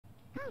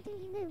How do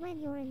you know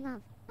when you're in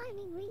love? I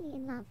mean really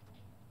in love.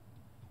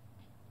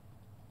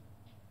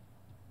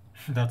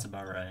 That's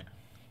about right.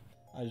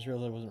 I just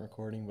realized I wasn't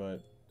recording,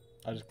 but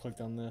I just clicked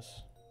on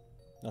this.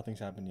 Nothing's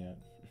happened yet.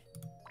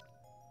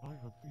 I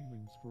have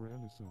feelings for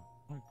Elisa.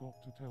 I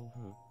got to tell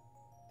her.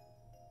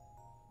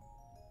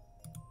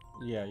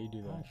 Yeah, you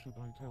do How that. should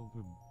I tell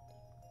them?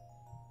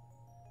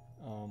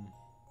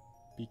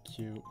 Be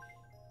cute.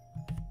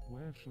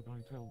 Where should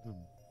I tell them?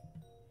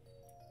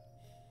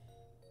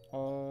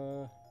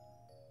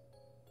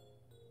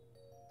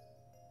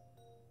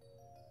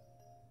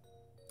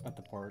 At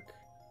the park.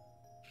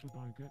 Should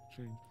I get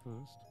changed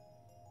first?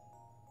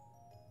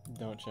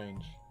 Don't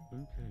change.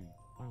 Okay,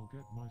 I'll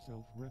get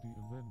myself ready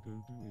and then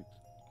go do it.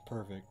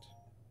 Perfect.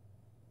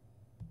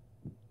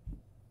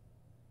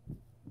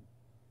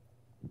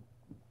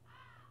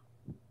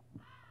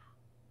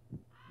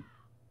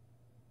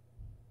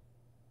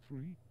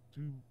 Three,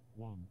 two,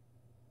 one.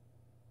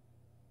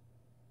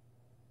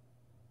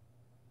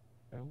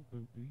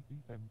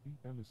 L-O-B-E-M-E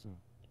Elisa.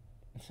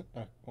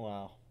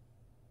 Wow.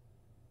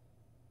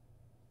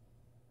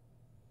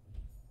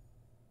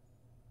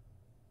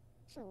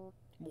 Sure.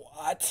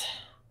 What?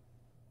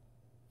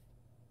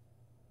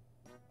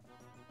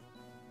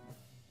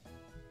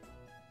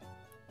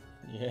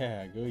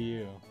 Yeah, go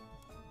you.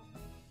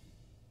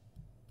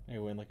 I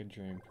win like a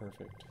dream.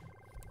 Perfect.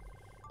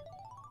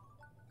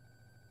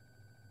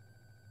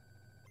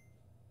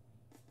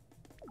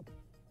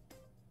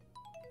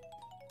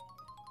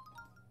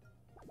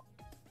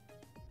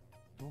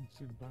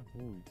 Johnson, bad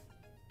boy.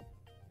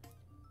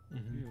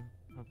 Here,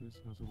 have this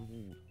as a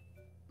reward.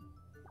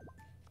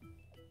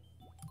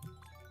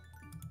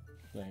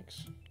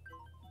 Thanks.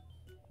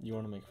 You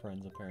want to make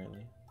friends,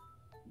 apparently.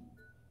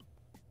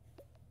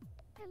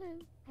 Hello,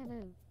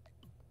 hello.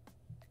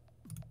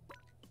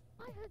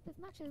 I heard that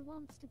Macho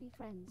wants to be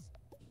friends.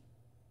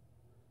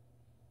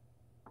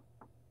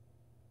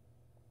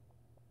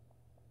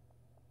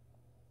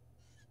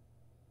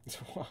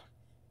 What?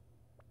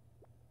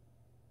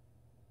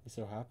 He's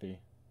so happy.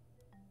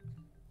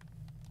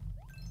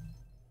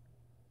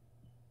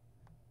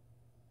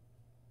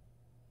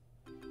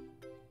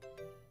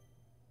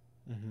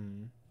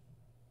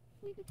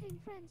 We became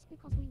friends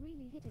because we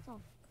really hit it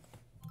off.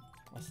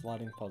 A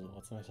sliding puzzle.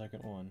 That's my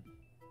second one.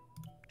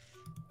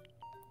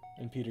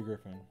 And Peter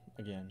Griffin,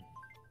 again.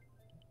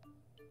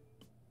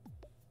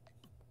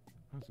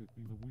 Has it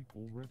been a week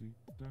already,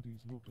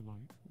 Daddy's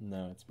look-alike?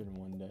 No, it's been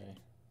one day.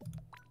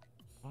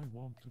 I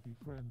want to be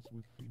friends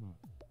with Fima.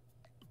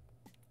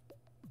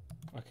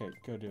 Okay,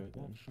 go do it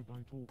then. What should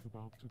I talk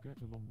about to get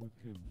along with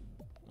him?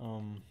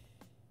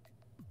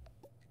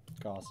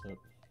 Gossip.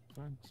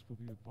 Thanks for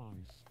the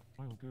advice.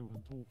 I'll go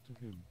and talk to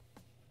him.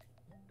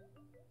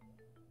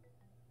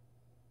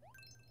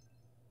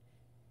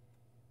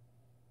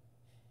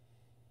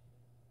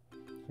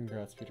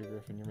 Congrats, Peter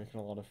Griffin. You're making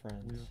a lot of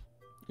friends.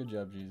 Good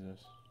job,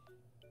 Jesus.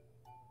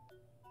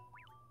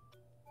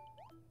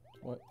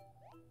 What?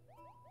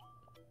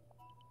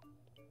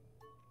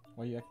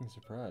 Why are you acting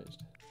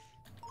surprised?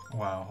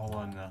 Wow, hold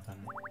on,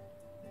 nothing.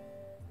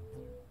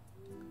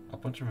 A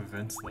bunch of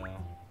events,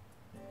 though.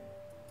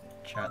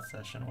 Chat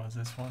session, was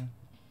this one?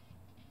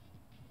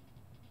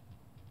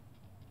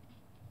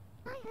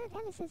 I heard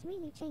Alice's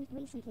really changed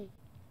recently.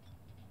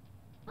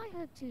 I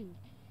heard too.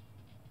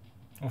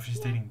 Oh, she's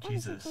Yeah, dating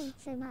Alice Jesus. changed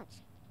so much.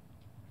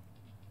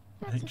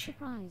 I That's a think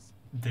surprise.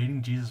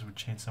 dating Jesus would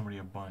change somebody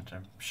a bunch,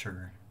 I'm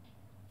sure.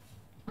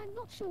 I'm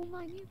not sure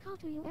my new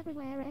cardio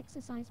everywhere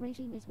exercise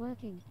regime is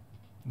working.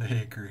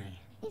 They agree.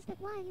 Is that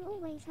why you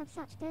always have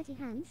such dirty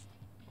hands?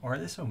 Why are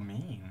they so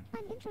mean?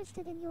 I'm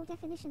interested in your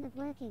definition of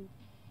working.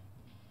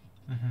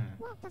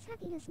 What does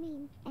happiness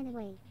mean,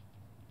 anyway?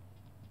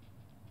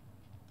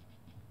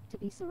 To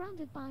be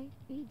surrounded by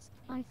beads,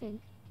 I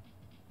think.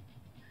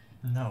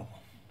 No.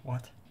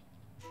 What?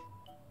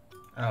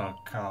 Oh,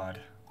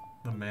 God.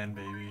 The man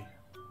baby.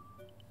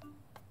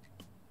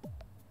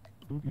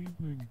 Good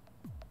evening.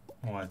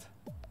 What?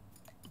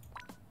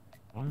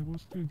 I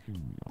was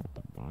thinking, Meow,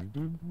 and I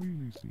don't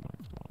really see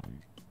eye to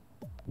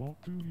eye.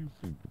 What do you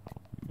think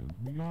about me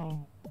and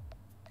Meow?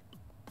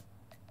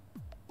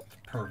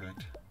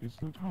 Perfect. Is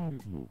that how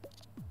it looks?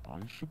 I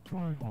should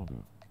try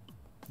harder.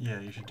 Yeah,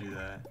 you should do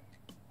that.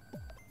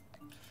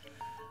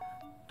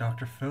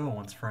 Dr. Phil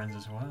wants friends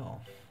as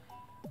well.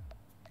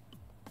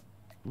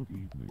 Good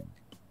evening.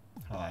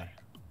 Hi.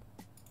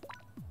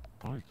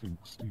 I think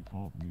Steve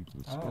Hart needs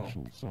a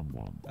special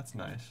someone. That's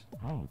nice.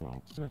 How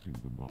about setting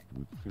them up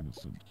with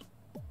Finnocent?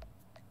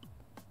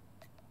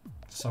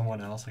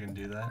 Someone else I can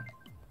do that?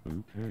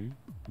 Okay,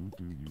 who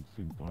do you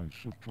think I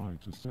should try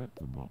to set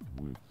them up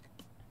with?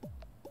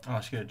 Oh, I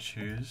just gotta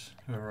choose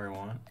whoever I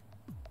want.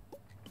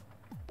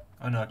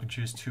 Oh no, I can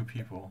choose 2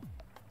 people.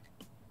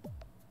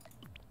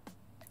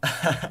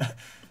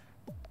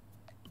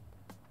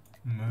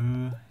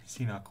 Moo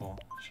Knuckle,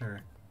 sure.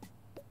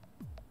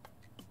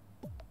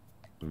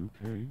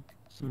 Okay,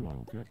 so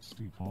I'll get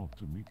Steve Hart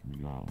to meet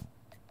Meow.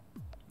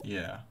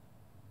 Yeah.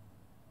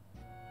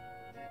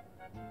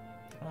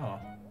 Oh,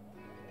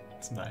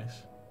 that's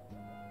nice.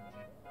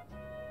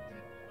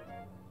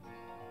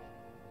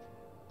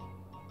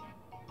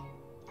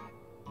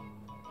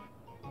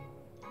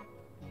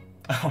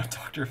 Oh,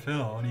 Dr. Phil,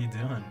 what are you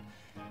doing?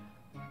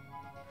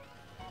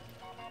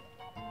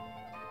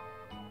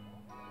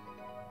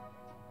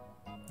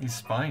 He's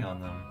spying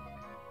on them.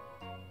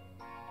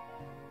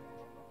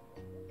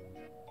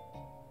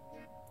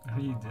 What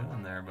are you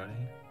doing there, buddy?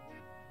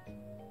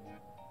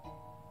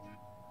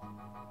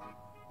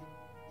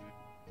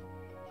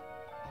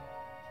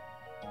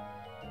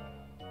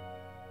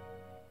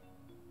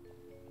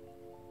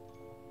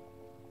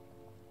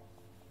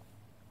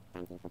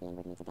 Thank you for being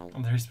with me today.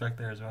 Oh, there's respect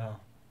there as well.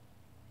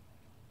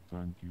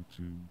 Thank you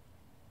too.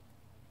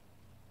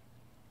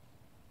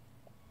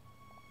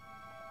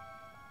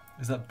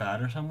 Is that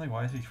bad or something?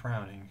 Why is he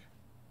frowning?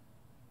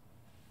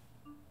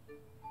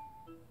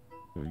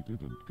 They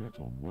didn't get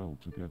on well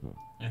together.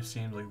 It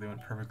seemed like they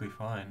went perfectly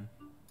fine.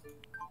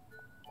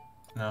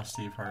 Now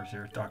Steve Harvey's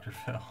here with Dr.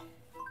 Phil.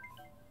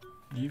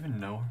 You even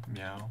know her?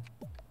 Meow.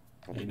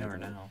 Yeah, you know her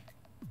now.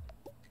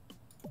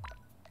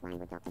 Why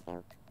would Dr.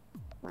 Phil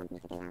want me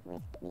to go out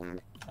with Meow?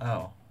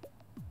 Oh.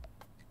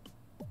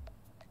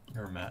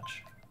 You're a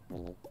match.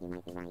 Really, you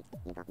might be right.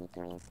 You got me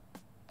curious.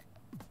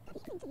 Good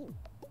evening to you.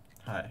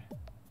 Hi.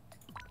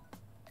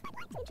 I'd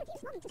like to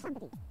introduce Molly to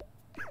somebody.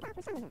 How about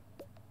Rosanna?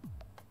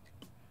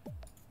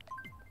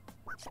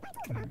 What should I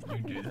talk about to You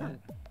help do with that?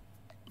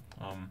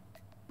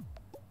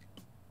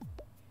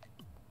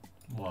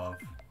 Love.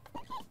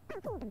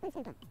 I'll call them both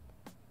over.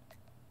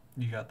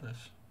 You got this.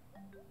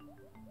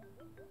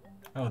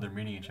 Oh, they're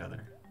meeting each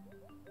other.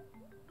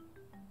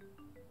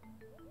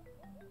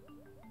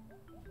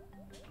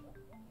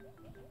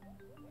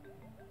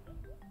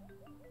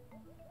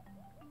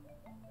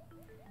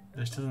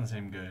 This doesn't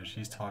seem good.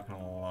 She's talking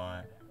a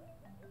lot.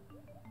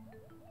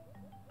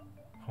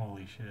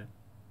 Holy shit.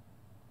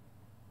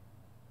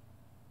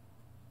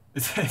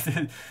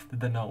 Did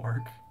that not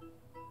work?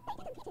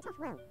 They didn't hit it off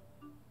well.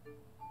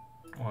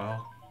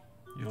 Well,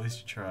 at least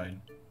you tried.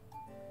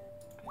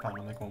 Fine,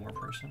 I'll make one more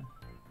person.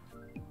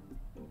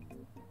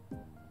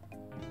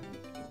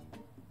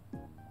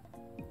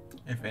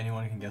 If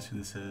anyone can guess who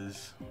this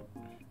is,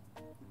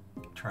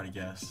 try to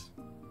guess.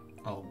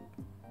 I'll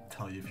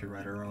tell you if you're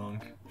right or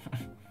wrong.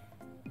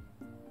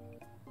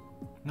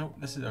 Nope,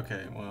 this is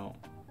okay. Well,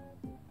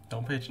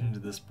 don't pay attention to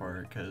this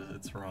part because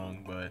it's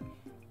wrong, but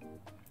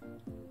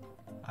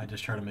I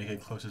just try to make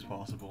it close as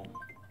possible.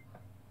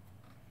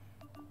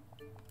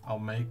 I'll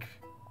make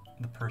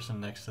the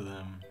person next to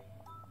them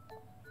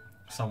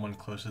someone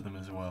close to them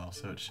as well,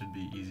 so it should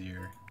be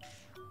easier.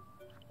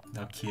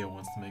 Now Kia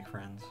wants to make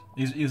friends.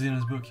 He's in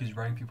his book, he's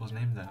writing people's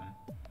names down.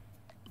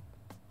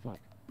 Fuck.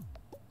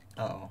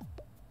 Uh-oh.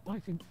 I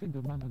think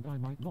Fingerman and I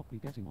might not be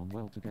getting on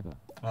well together.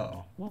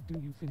 Uh-oh. What do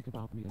you think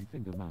about me and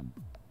Fingerman?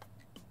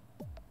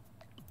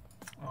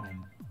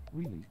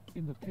 Really,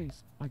 in that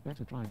case, I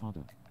better try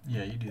harder.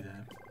 Yeah, you do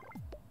that.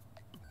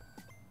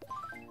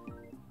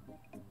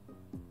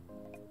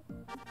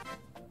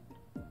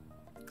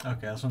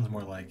 Okay, this one's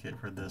more like it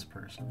for this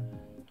person.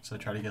 So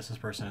try to guess this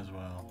person as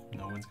well.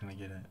 No one's gonna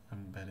get it,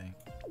 I'm betting.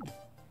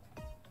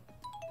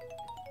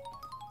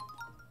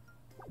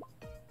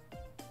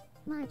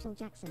 Michael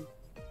Jackson.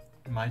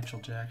 Michael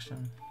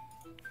Jackson.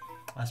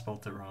 I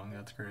spelled it wrong,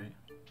 that's great.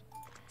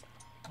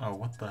 Oh,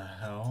 what the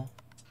hell?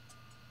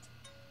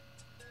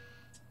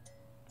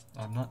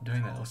 I'm not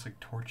doing that, it looks like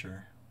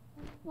torture.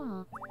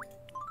 What?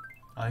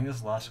 I think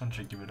this last one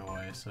should give it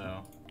away,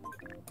 so...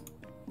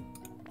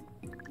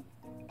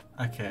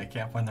 Okay, I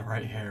can't find the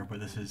right hair, but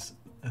this is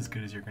as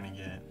good as you're gonna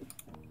get.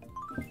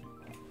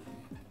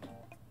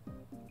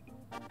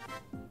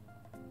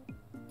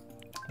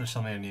 There's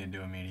something I need to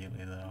do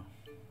immediately, though.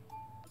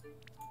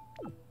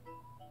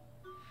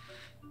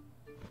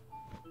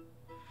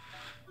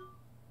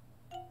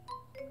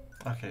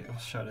 Okay, well,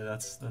 shut it.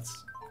 That's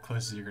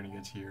close as you're gonna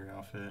get to your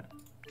outfit.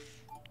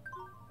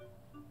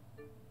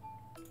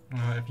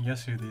 If you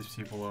guess who these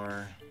people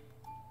are,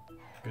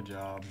 good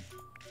job.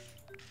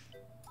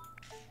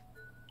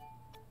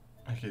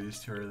 Okay, these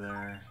two are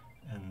there,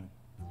 and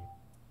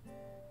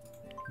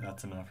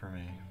that's enough for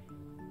me.